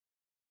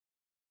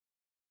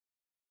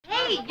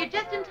wait. You're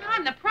just in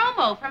time. The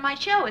promo for my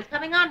show is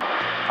coming on.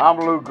 I'm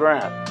Lou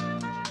Grant.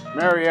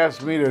 Mary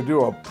asked me to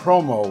do a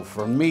promo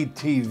for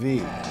MeTV.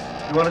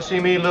 You want to see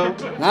me, Lou?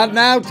 Not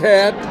now,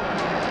 Ted.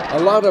 A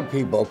lot of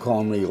people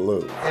call me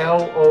Lou.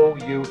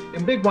 L-O-U,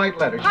 in big white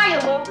letters. Hi,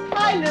 Lou.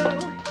 Hi, Lou.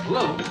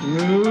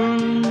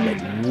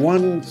 But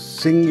one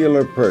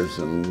singular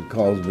person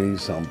calls me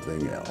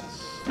something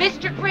else.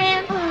 Mr.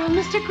 Grant. Oh,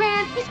 Mr.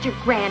 Grant.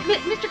 Mr. Grant.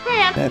 Mr.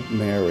 Grant. That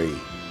Mary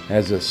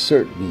has a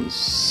certain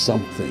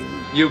something.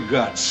 You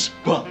got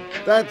spunk.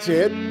 That's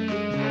it.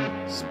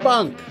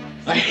 Spunk.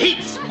 I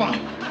hate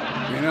spunk.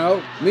 You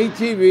know,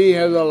 MeTV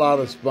has a lot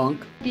of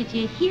spunk. Did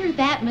you hear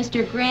that,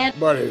 Mr. Grant?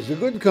 But it's a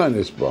good kind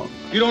of spunk.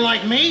 You don't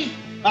like me?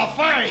 I'll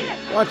fire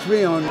you. Watch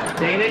me on...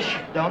 Danish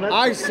donut?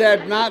 I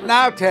said not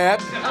now,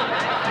 Ted.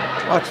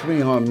 Watch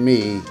me on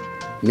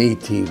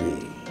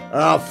MeTV.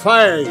 I'll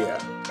fire you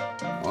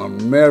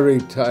on Mary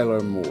Tyler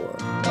Moore.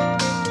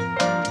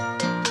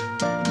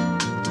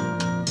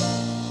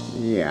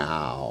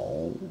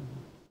 Yow.